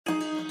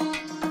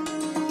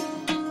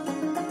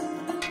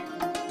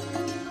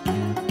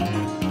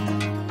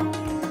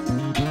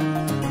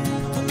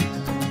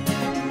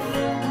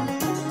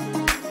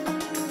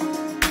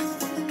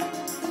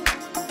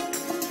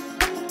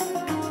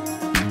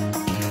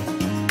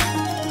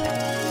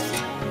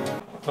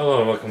Hello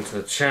and welcome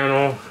to the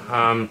channel.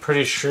 I'm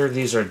pretty sure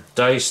these are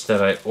dice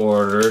that I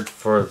ordered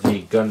for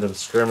the Gundam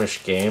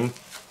Skirmish game.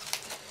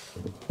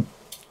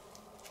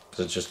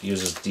 It just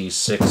uses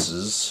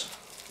D6s.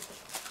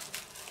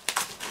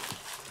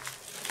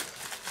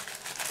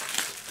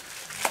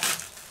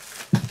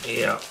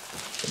 Yeah.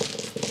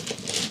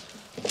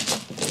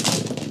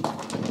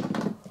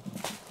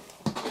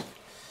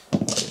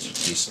 These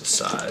are decent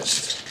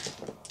sized.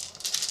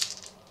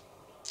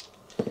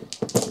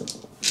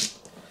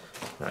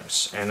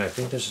 Nice. And I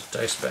think there's a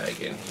dice bag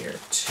in here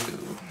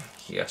too.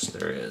 Yes,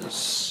 there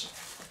is.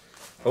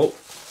 Oh,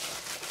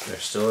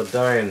 there's still a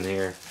die in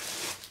here.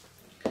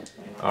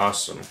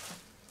 Awesome.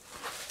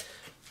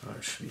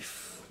 There should be.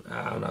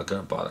 I'm not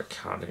gonna bother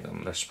counting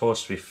them. There's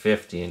supposed to be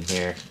 50 in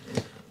here.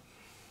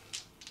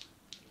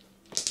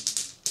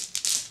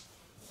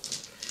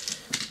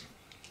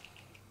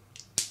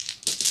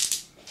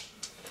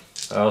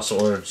 I also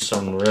ordered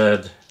some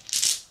red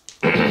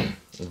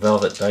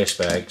velvet dice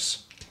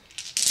bags.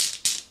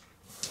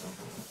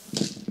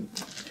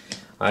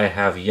 I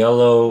have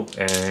yellow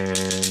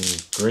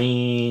and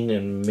green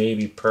and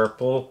maybe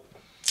purple.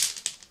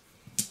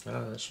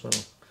 This will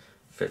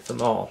fit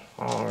them all.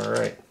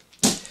 Alright.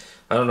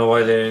 I don't know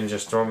why they didn't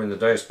just throw me in the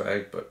dice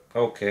bag, but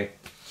okay.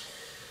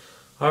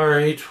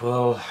 Alright,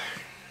 well,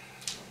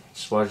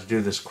 just wanted to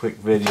do this quick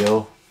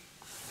video.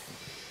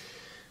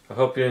 I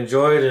hope you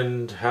enjoyed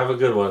and have a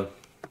good one.